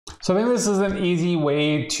So I think this is an easy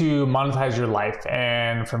way to monetize your life,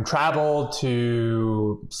 and from travel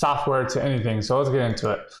to software to anything. So let's get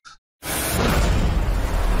into it.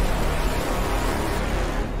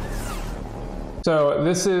 So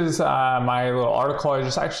this is my little article. I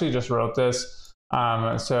actually just wrote this.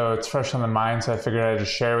 So it's fresh on the mind. So I figured I'd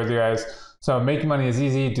just share it with you guys. So making money is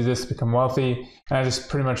easy. Do this to become wealthy. And I just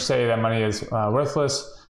pretty much say that money is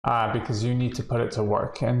worthless because you need to put it to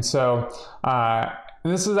work. And so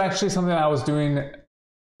this is actually something I was doing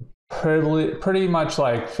pretty much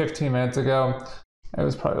like 15 minutes ago. It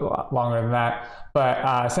was probably a lot longer than that.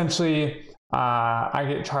 But essentially, I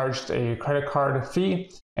get charged a credit card fee,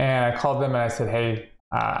 and I called them and I said, hey,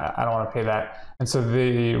 I don't want to pay that. And so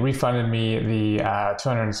they refunded me the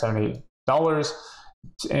 $270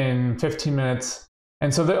 in 15 minutes.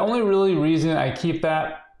 And so the only really reason I keep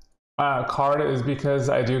that card is because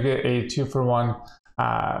I do get a 2-for-1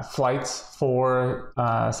 flights for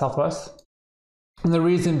Southwest. And the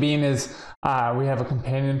reason being is we have a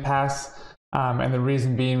companion pass. And the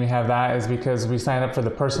reason being we have that is because we signed up for the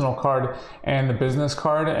personal card and the business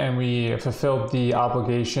card, and we fulfilled the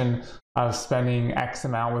obligation of spending X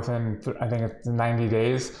amount within, I think it's 90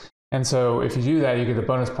 days. And so if you do that, you get the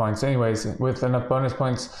bonus points. Anyways, with enough bonus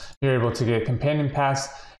points, you're able to get a companion pass.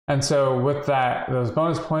 And so with those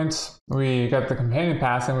bonus points, we got the companion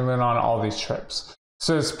pass and we went on all these trips.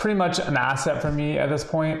 So it's pretty much an asset for me at this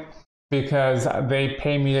point because they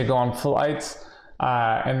pay me to go on flights.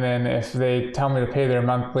 And then if they tell me to pay their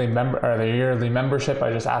their yearly membership,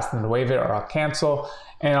 I just ask them to waive it or I'll cancel,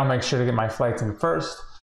 and I'll make sure to get my flights in first.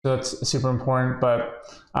 So that's super important. But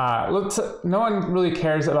no one really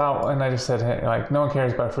cares about, and I just said, hey, like, no one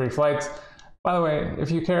cares about free flights. By the way, if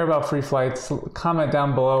you care about free flights, comment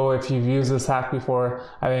down below if you've used this hack before.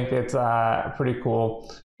 I think it's pretty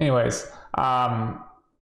cool. Anyways,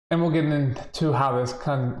 and we'll get into how this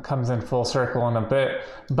comes in full circle in a bit.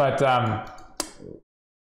 But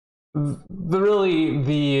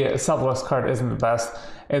the Southwest card isn't the best.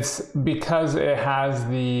 It's because it has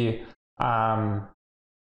the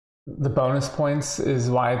bonus points is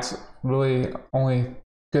why it's really only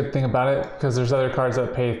good thing about it, because there's other cards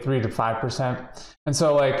that pay 3 to 5%. And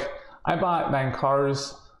so like I bought 9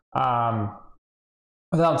 cars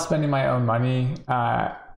without spending my own money.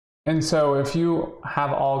 And so if you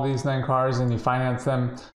have all these 9 cars and you finance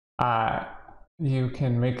them, you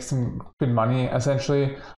can make some good money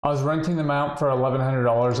essentially. I was renting them out for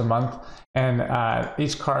 $1,100 a month, and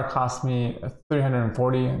each car cost me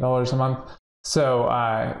 $340 a month. So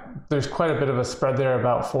there's quite a bit of a spread there,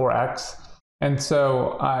 about 4x. And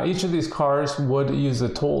so each of these cars would use the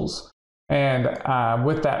tolls. And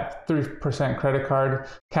with that 3% credit card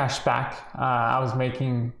cash back, I was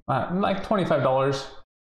making like $25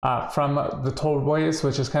 from the tollways,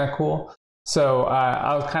 which is kind of cool. So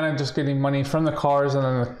I was kind of just getting money from the cars, and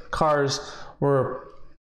then the cars were,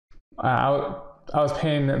 I was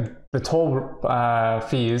paying the toll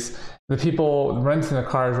fees. The people renting the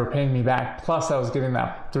cars were paying me back, plus I was getting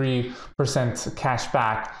that 3% cash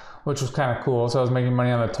back, which was kind of cool. So I was making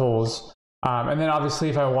money on the tolls. And then obviously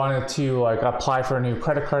if I wanted to like apply for a new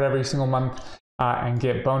credit card every single month and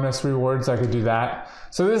get bonus rewards, I could do that.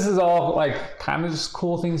 So this is all like kind of just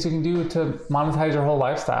cool things you can do to monetize your whole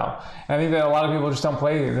lifestyle. And I think that a lot of people just don't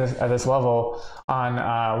play at this level on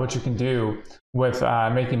what you can do with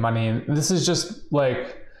making money. And this is just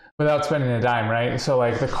like without spending a dime, right? So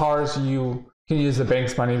like the cars, you can use the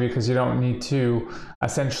bank's money because you don't need to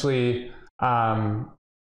essentially,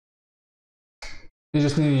 you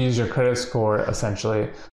just need to use your credit score essentially.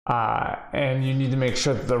 And you need to make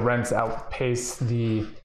sure that the rents outpace the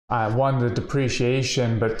one, the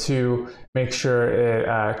depreciation, but 2, make sure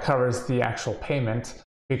it covers the actual payment,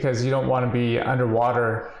 because you don't want to be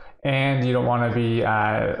underwater and you don't want to be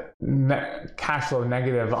cash flow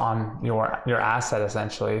negative on your asset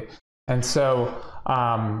essentially. And so,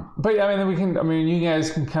 but yeah, I mean, you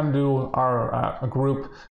guys can come to our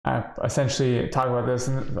group, essentially talk about this.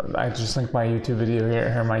 And I just linked my YouTube video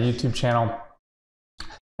here, my YouTube channel.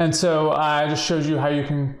 And so I just showed you how you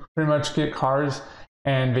can pretty much get cars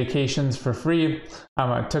and vacations for free.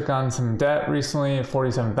 I took on some debt recently,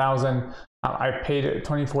 $47,000. I paid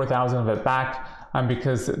 $24,000 of it back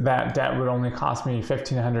because that debt would only cost me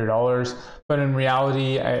 $1,500. But in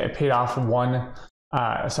reality, I paid off 2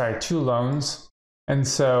 loans. And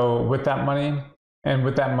so with that money,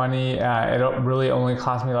 it really only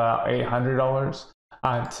cost me about $800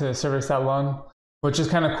 to service that loan, which is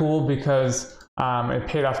kind of cool because it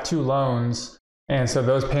paid off 2 loans. And so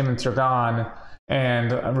those payments are gone.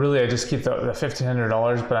 And really, I just keep the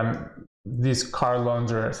 $1,500, but these car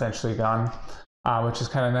loans are essentially gone, which is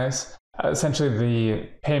kind of nice. essentially the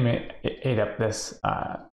payment ate up this,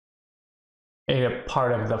 ate up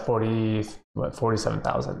part of the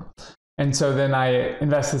 47,000. And so then I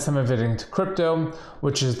invested some of it into crypto,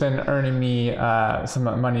 which is then earning me some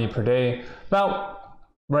money per day. About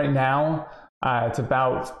right now, it's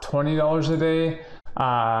about $20 a day,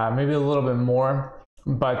 maybe a little bit more,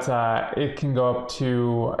 but it can go up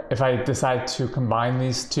to, if I decide to combine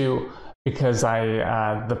these two, because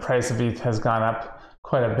the price of ETH has gone up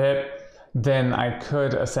quite a bit, then I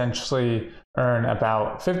could essentially earn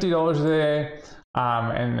about $50 a day,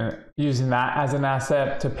 and using that as an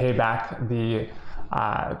asset to pay back the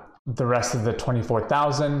rest of the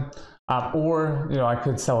 24,000, or I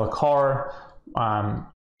could sell a car.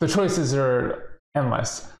 The choices are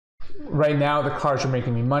endless. Right now, the cars are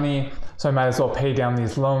making me money, so I might as well pay down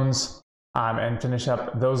these loans and finish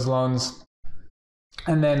up those loans.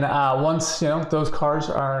 And then once those cars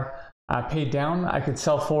are paid down, I could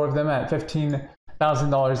sell 4 of them at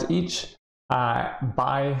 $15,000 each,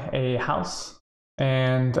 buy a house,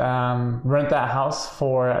 and rent that house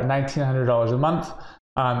for $1,900 a month,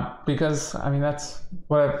 because that's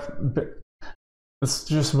what it's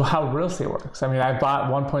just how real estate works. I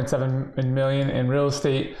bought 1.7 million in real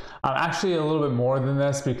estate, actually a little bit more than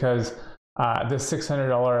this, because this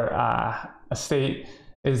 $600 estate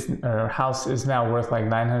house is now worth like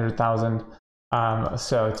 900,000.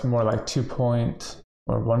 So it's more like 2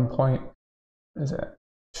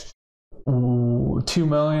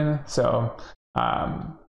 million. So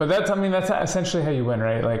but that's essentially how you win,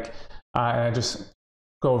 right? Like and I just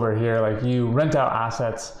go over here, like you rent out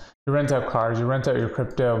assets, you rent out cars, you rent out your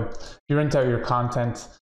crypto, you rent out your content,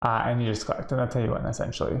 and you just collect, and that's how you win,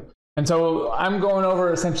 essentially. And so I'm going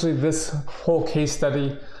over essentially this whole case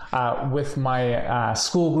study with my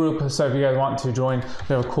school group. So if you guys want to join,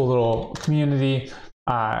 we have a cool little community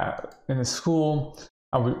in the school.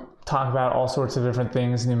 We talk about all sorts of different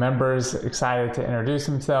things. New members excited to introduce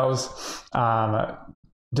themselves.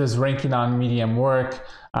 Does ranking on Medium work?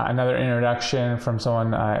 Another introduction from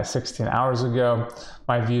someone 16 hours ago.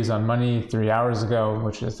 My views on money 3 hours ago,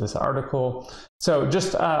 which is this article. So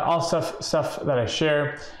just all stuff that I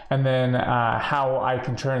share, and then how I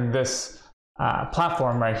can turn this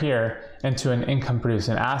platform right here into an income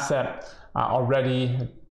producing asset. Already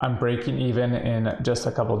I'm breaking even in just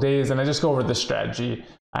a couple days, and I just go over the strategy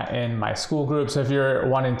in my school group. So if you're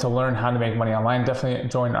wanting to learn how to make money online, definitely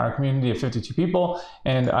join our community of 52 people,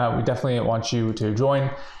 and we definitely want you to join,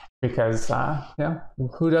 because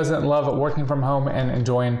who doesn't love working from home and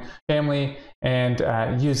enjoying family and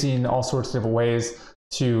using all sorts of different ways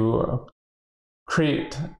to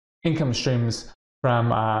create income streams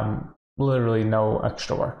from literally no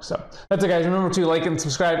extra work. So that's it, guys. Remember to like and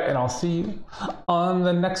subscribe, and I'll see you on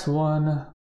the next one.